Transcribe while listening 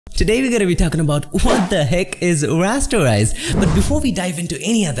Today we're going to be talking about what the heck is Rasterize. But before we dive into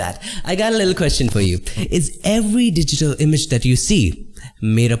any of that, I got a little question for you. Is every digital image that you see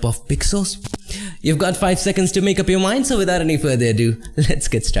made up of pixels? You've got 5 seconds to make up your mind, so without any further ado, let's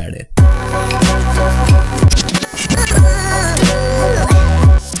get started.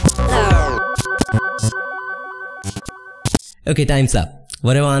 Okay, time's up.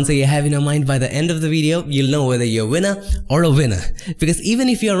 Whatever answer you have in your mind by the end of the video, you'll know whether you're a winner or a winner. Because even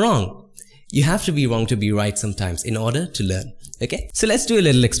if you're wrong, you have to be wrong to be right sometimes in order to learn. Okay? So let's do a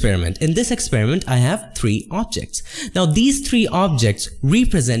little experiment. In this experiment, I have 3 objects. Now these 3 objects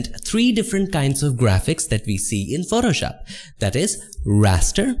represent 3 different kinds of graphics that we see in Photoshop. That is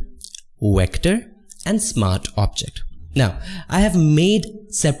raster, vector, and smart object. Now, I have made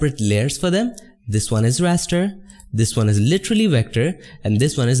separate layers for them. This one is raster, this one is literally vector, and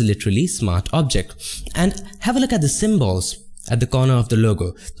this one is literally smart object. And have a look at the symbols at the corner of the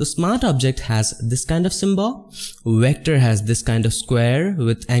logo. So smart object has this kind of symbol, vector has this kind of square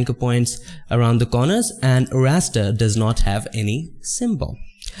with anchor points around the corners, and raster does not have any symbol.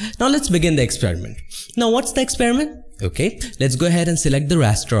 Now let's begin the experiment. Now what's the experiment? Okay, let's go ahead and select the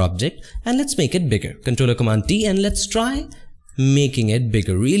raster object and let's make it bigger. Control or Command T, and let's try making it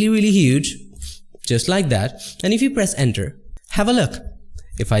bigger, really huge. Just like that. And if you press enter, have a look.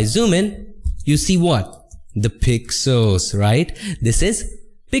 If I zoom in, you see what? The pixels, right? This is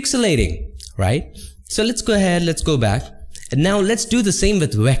pixelating, right? So let's go ahead, let's go back. And now let's do the same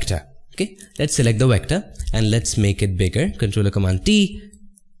with vector. Okay, let's select the vector and let's make it bigger. Control or Command T,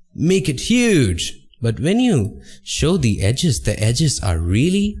 make it huge. But when you show the edges are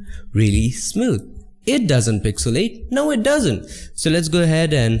really smooth. It doesn't pixelate. No, it doesn't. So let's go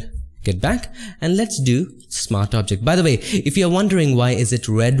ahead and get back and let's do smart object. By the way, if you're wondering why is it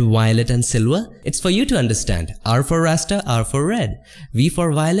red, violet and silver, it's for you to understand. R for raster, R for red, V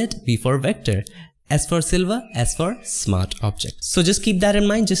for violet, V for vector, S for silver, S for smart object. So just keep that in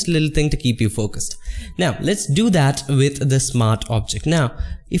mind, just a little thing to keep you focused. Now let's do that with the smart object. Now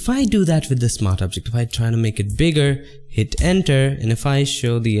if I do that with the smart object, if I try to make it bigger, hit enter, and if I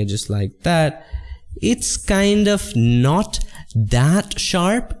show the edges like that, it's kind of not that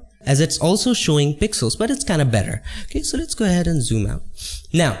sharp, as it's also showing pixels, but it's kind of better. Okay, so let's go ahead and zoom out.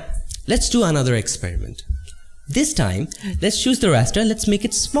 Now, let's do another experiment. This time, let's choose the raster and let's make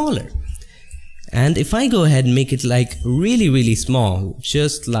it smaller. And if I go ahead and make it like really small,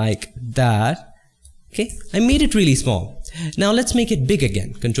 just like that, okay, I made it really small. Now let's make it big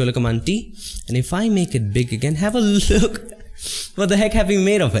again. Control or Command T, and if I make it big again, have a look. What the heck have we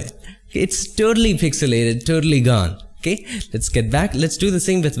made of it? Okay, it's totally pixelated, totally gone. Okay, let's get back. Let's do the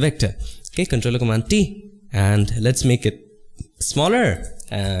same with vector. Okay, Control or Command T, and let's make it smaller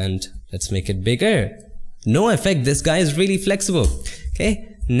and let's make it bigger. No effect. This guy is really flexible.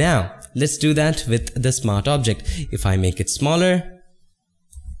 Okay, now let's do that with the smart object. If I make it smaller,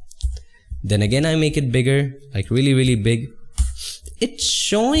 then again I make it bigger, like really big. It's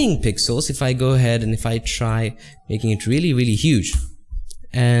showing pixels. If I go ahead and if I try making it really huge,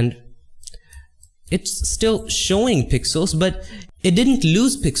 and it's still showing pixels, but it didn't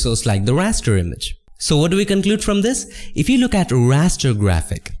lose pixels like the raster image. So what do we conclude from this? If you look at raster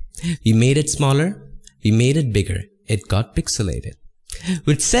graphic, we made it smaller, we made it bigger, it got pixelated.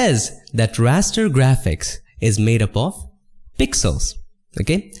 Which says that raster graphics is made up of pixels.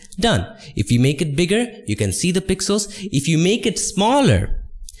 Okay, done. If you make it bigger, you can see the pixels. If you make it smaller,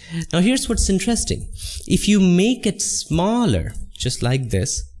 now here's what's interesting. If you make it smaller, just like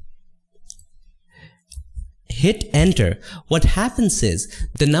this, hit enter, what happens is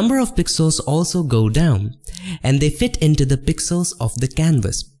the number of pixels also go down and they fit into the pixels of the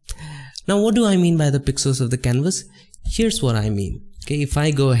canvas. Now what do I mean by the pixels of the canvas? Here's what I mean. Okay, if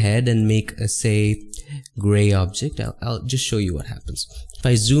I go ahead and make a say gray object, I'll just show you what happens. If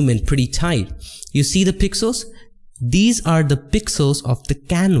I zoom in pretty tight, you see the pixels? These are the pixels of the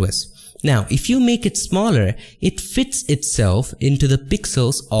canvas. Now if you make it smaller, it fits itself into the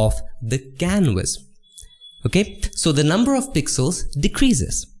pixels of the canvas. Okay, so the number of pixels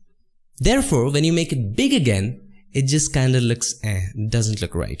decreases. Therefore, when you make it big again, it just kind of looks, doesn't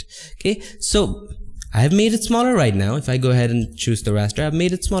look right. Okay, so I have made it smaller right now. If I go ahead and choose the raster, I've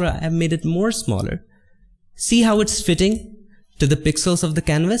made it smaller, I have made it more smaller. See how it's fitting to the pixels of the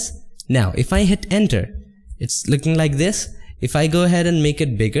canvas? Now, if I hit enter, it's looking like this. If I go ahead and make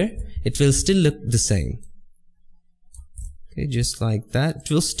it bigger, it will still look the same. Okay, just like that,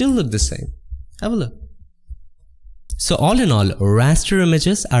 it will still look the same. Have a look. So all in all, raster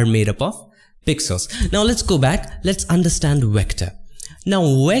images are made up of pixels. Now let's go back, let's understand vector.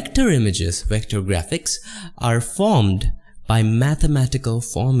 Now vector images, vector graphics are formed by mathematical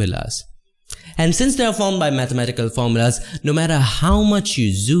formulas. And since they are formed by mathematical formulas, no matter how much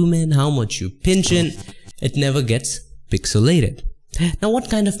you zoom in, how much you pinch in, it never gets pixelated. Now, what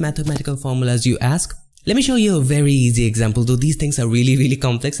kind of mathematical formulas, you ask? Let me show you a very easy example, though these things are really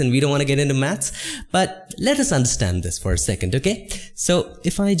complex and we don't want to get into maths, but let us understand this for a second, okay? So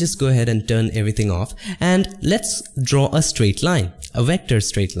if I just go ahead and turn everything off, and let's draw a straight line, a vector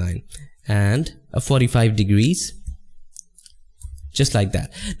straight line, and a 45 degrees, just like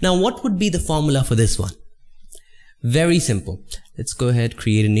that. Now, what would be the formula for this one? Very simple. Let's go ahead,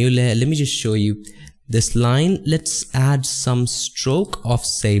 create a new layer. Let me just show you this line. Let's add some stroke of,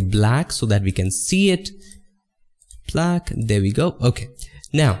 say, black so that we can see it. Black, there we go. Okay.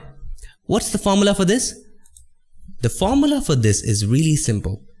 Now, what's the formula for this? The formula for this is really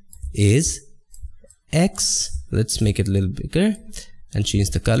simple. Is x, let's make it a little bigger and change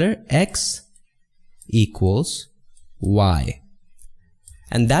the color. X equals y.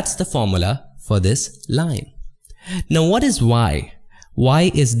 And that's the formula for this line. Now, what is y?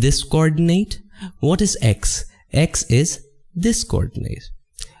 Y is this coordinate. What is x? X is this coordinate.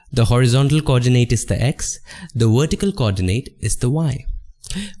 The horizontal coordinate is the x, the vertical coordinate is the y.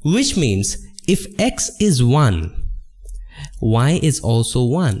 Which means if x is 1, y is also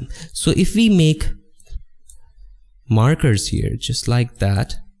 1. So if we make markers here, just like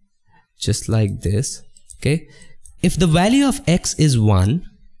that, just like this, okay? If the value of x is 1,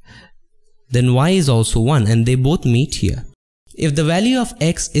 then y is also 1, and they both meet here. If the value of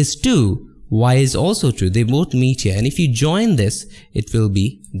x is 2, y is also 2, they both meet here, and if you join this, it will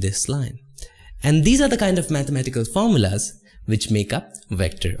be this line. And these are the kind of mathematical formulas which make up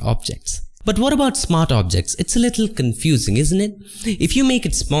vector objects. But what about smart objects? It's a little confusing, isn't it? If you make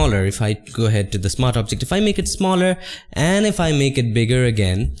it smaller, if I go ahead to the smart object, if I make it smaller and if I make it bigger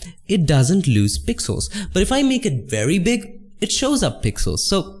again, it doesn't lose pixels. But if I make it very big, it shows up pixels.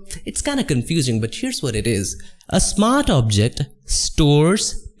 So it's kind of confusing, but here's what it is. A smart object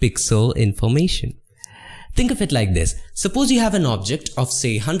stores pixel information. Think of it like this. Suppose you have an object of,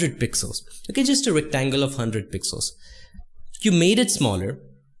 say, 100 pixels. Okay, just a rectangle of 100 pixels. You made it smaller.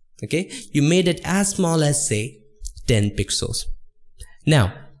 Okay, you made it as small as, say, 10 pixels.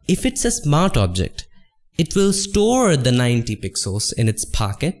 Now, if it's a smart object, it will store the 90 pixels in its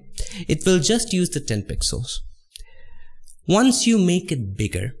pocket. It will just use the 10 pixels. Once you make it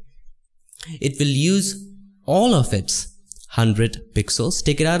bigger, it will use all of its 100 pixels,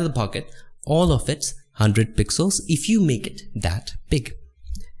 take it out of the pocket, all of its 100 pixels if you make it that big.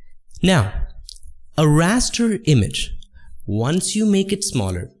 Now, a raster image, once you make it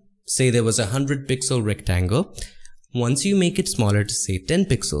smaller, say there was a 100 pixel rectangle, once you make it smaller to, say, 10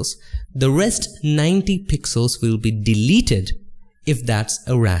 pixels, the rest 90 pixels will be deleted if that's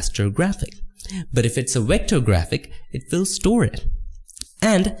a raster graphic. But if it's a vector graphic, it will store it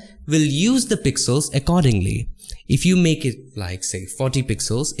and will use the pixels accordingly. If you make it like, say, 40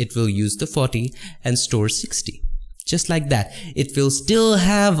 pixels, it will use the 40 and store 60. Just like that. It will still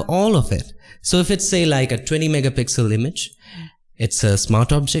have all of it. So if it's, say, like a 20 megapixel image, it's a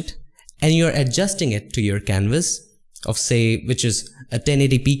smart object, and you're adjusting it to your canvas of, say, which is a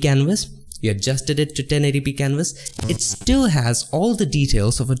 1080p canvas, you adjusted it to 1080p canvas, it still has all the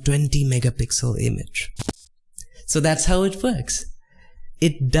details of a 20 megapixel image. So that's how it works.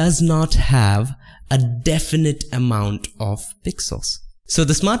 It does not have a definite amount of pixels. So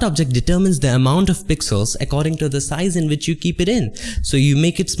the smart object determines the amount of pixels according to the size in which you keep it in. So you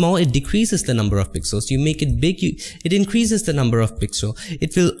make it small, it decreases the number of pixels. You make it big, it increases the number of pixels.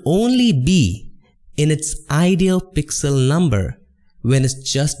 It will only be in its ideal pixel number when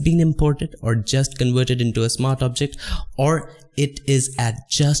it's just been imported or just converted into a smart object, or it is at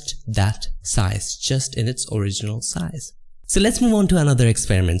just that size, just in its original size. So let's move on to another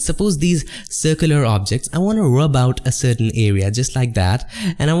experiment. Suppose these circular objects, I want to rub out a certain area just like that,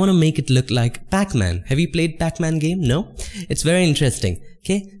 and I want to make it look like Pac-Man. Have you played Pac-Man game? No? It's very interesting.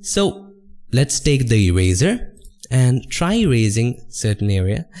 Okay, so let's take the eraser and try erasing certain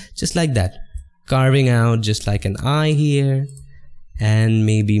area just like that. Carving out just like an eye here, and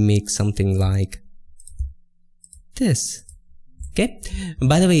maybe make something like this. Okay.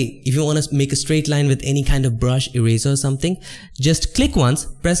 By the way, if you want to make a straight line with any kind of brush, eraser or something, just click once,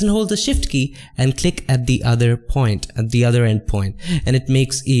 press and hold the shift key and click at the other point, at the other end point, and it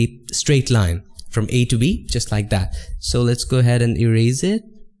makes a straight line from A to B, just like that. So let's go ahead and erase it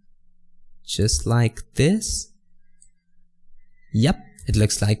just like this. Yep, it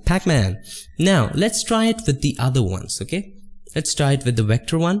looks like Pac-Man. Now let's try it with the other ones. Okay, let's try it with the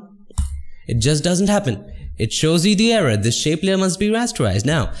vector one. It just doesn't happen. It shows you the error. This shape layer must be rasterized.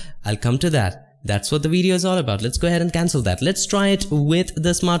 Now, I'll come to that. That's what the video is all about. Let's go ahead and cancel that. Let's try it with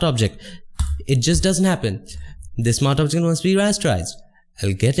the smart object. It just doesn't happen. The smart object must be rasterized.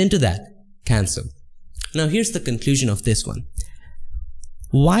 I'll get into that. Cancel. Now here's the conclusion of this one.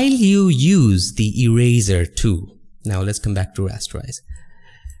 While you use the eraser tool, now let's come back to rasterize.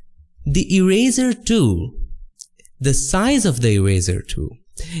 The eraser tool, the size of the eraser tool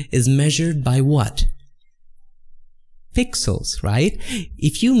is measured by what? Pixels, right?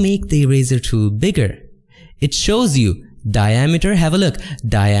 If you make the eraser tool bigger, it shows you diameter. Have a look.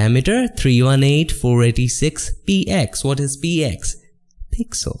 Diameter 318,486 px. What is px?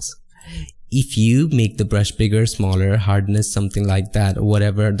 Pixels. If you make the brush bigger, smaller, hardness, something like that,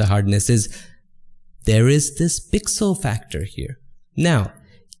 whatever the hardness is, there is this pixel factor here. Now,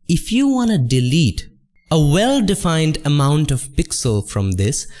 if you want to delete a well-defined amount of pixel from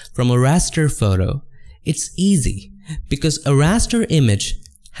this, from a raster photo, it's easy because a raster image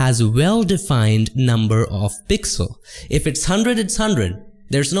has a well-defined number of pixel. If it's 100, it's 100.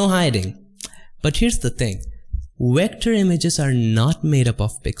 There's no hiding. But here's the thing. Vector images are not made up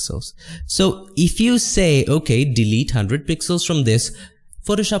of pixels. So if you say, okay, delete 100 pixels from this,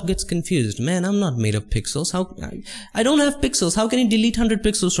 Photoshop gets confused. Man, I'm not made of pixels. I don't have pixels. How can you delete 100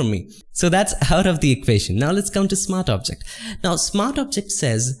 pixels from me? So that's out of the equation. Now let's come to Smart Object. Now Smart Object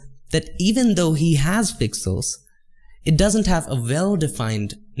says that even though he has pixels, it doesn't have a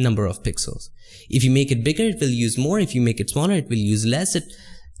well-defined number of pixels. If you make it bigger, it will use more. If you make it smaller, it will use less. It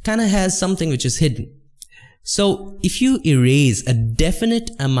kind of has something which is hidden. So if you erase a definite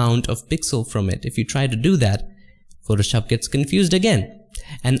amount of pixel from it, if you try to do that, Photoshop gets confused again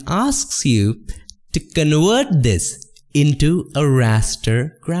and asks you to convert this into a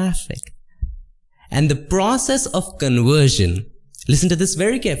raster graphic. And the process of conversion, listen to this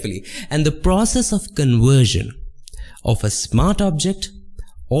very carefully, and the process of conversion of a smart object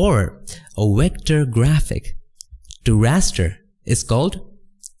or a vector graphic to raster is called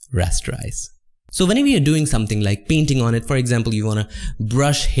rasterize. So whenever you're doing something like painting on it, for example, you want to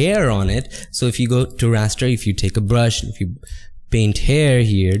brush hair on it. So if you go to raster, if you take a brush, if you paint hair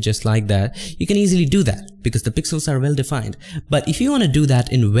here just like that, you can easily do that because the pixels are well defined. But if you want to do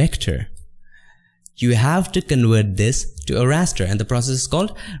that in vector, you have to convert this to a raster, and the process is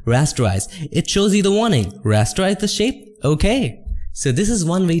called rasterize. It shows you the warning. Rasterize the shape? Okay. So this is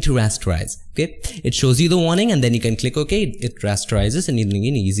one way to rasterize. Okay. It shows you the warning and then you can click OK. It rasterizes and you can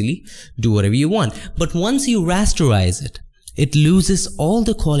easily do whatever you want. But once you rasterize it, it loses all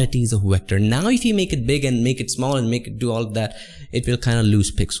the qualities of vector. Now if you make it big and make it small and make it do all of that, it will kind of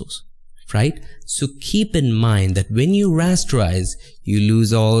lose pixels, right? So keep in mind that when you rasterize, you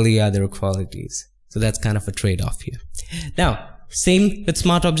lose all the other qualities. So that's kind of a trade-off here. Now, same with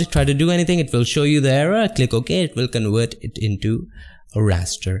Smart Object. Try to do anything, it will show you the error. Click OK, it will convert it into a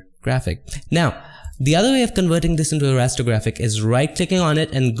raster graphic. Now, the other way of converting this into a raster graphic is right-clicking on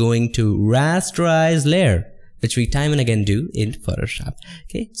it and going to Rasterize Layer, which we time and again do in Photoshop.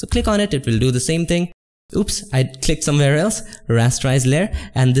 Okay, so click on it, it will do the same thing. Oops, I clicked somewhere else. Rasterize Layer,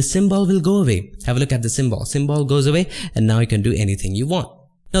 and the symbol will go away. Have a look at the symbol. Symbol goes away, and now you can do anything you want.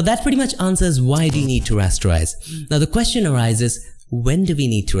 Now that pretty much answers why do you need to rasterize. Now the question arises, when do we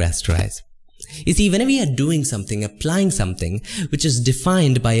need to rasterize? You see, whenever you are doing something, applying something which is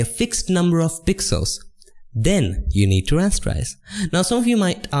defined by a fixed number of pixels, then you need to rasterize. Now some of you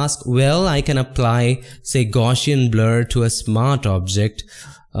might ask, well, I can apply, say, Gaussian blur to a smart object.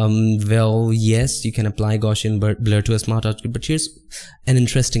 Well, yes, you can apply Gaussian blur to a smart object, but here's an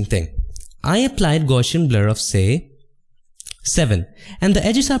interesting thing. I applied Gaussian blur of, say, 7, and the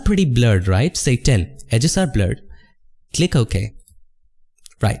edges are pretty blurred, right? Say 10, edges are blurred. Click OK.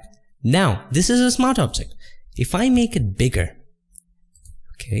 Right. Now, this is a smart object. If I make it bigger,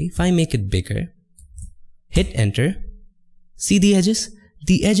 okay, if I make it bigger, hit enter, see the edges?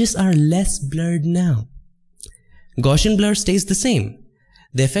 The edges are less blurred now. Gaussian blur stays the same.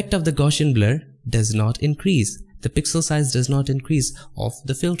 The effect of the Gaussian blur does not increase. The pixel size does not increase of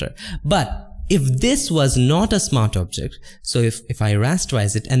the filter. But if this was not a smart object, so if I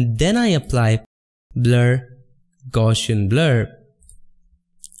rasterize it and then I apply blur, Gaussian blur,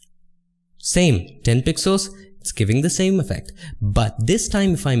 same 10 pixels, it's giving the same effect. But this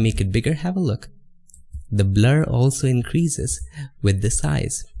time if I make it bigger, have a look. The blur also increases with the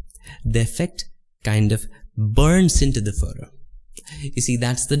size. The effect kind of burns into the photo. You see,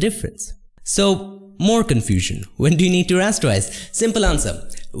 that's the difference. So, more confusion. When do you need to rasterize? Simple answer.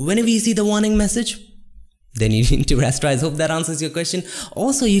 Whenever you see the warning message, then you need to rasterize. Hope that answers your question.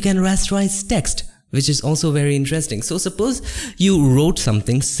 Also, you can rasterize text, which is also very interesting. So suppose you wrote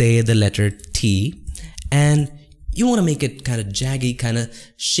something, say the letter T, and you want to make it kind of jaggy, kind of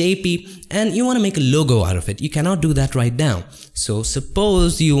shapy, and you want to make a logo out of it. You cannot do that right now. So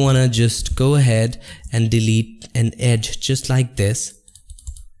suppose you want to just go ahead and delete an edge just like this.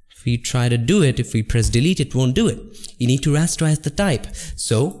 If we try to do it, if we press delete, it won't do it. You need to rasterize the type.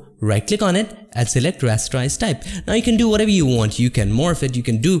 So right click on it and select rasterize type. Now you can do whatever you want. You can morph it, you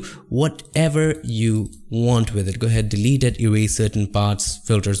can do whatever you want with it. Go ahead, delete it, erase certain parts,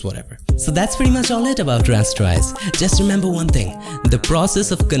 filters, whatever. So that's pretty much all it about Rasterize. Just remember one thing, the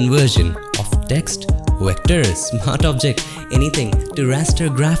process of conversion of text, vectors, smart object, anything to raster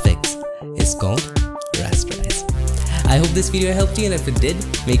graphics is called Rasterize. I hope this video helped you, and if it did,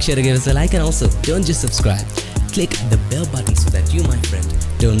 make sure to give us a like, and also don't just subscribe. Click the bell button so that you, my friend,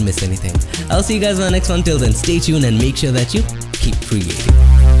 don't miss anything. I'll see you guys on the next one. Till then, stay tuned and make sure that you keep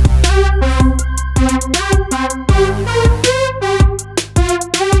creating.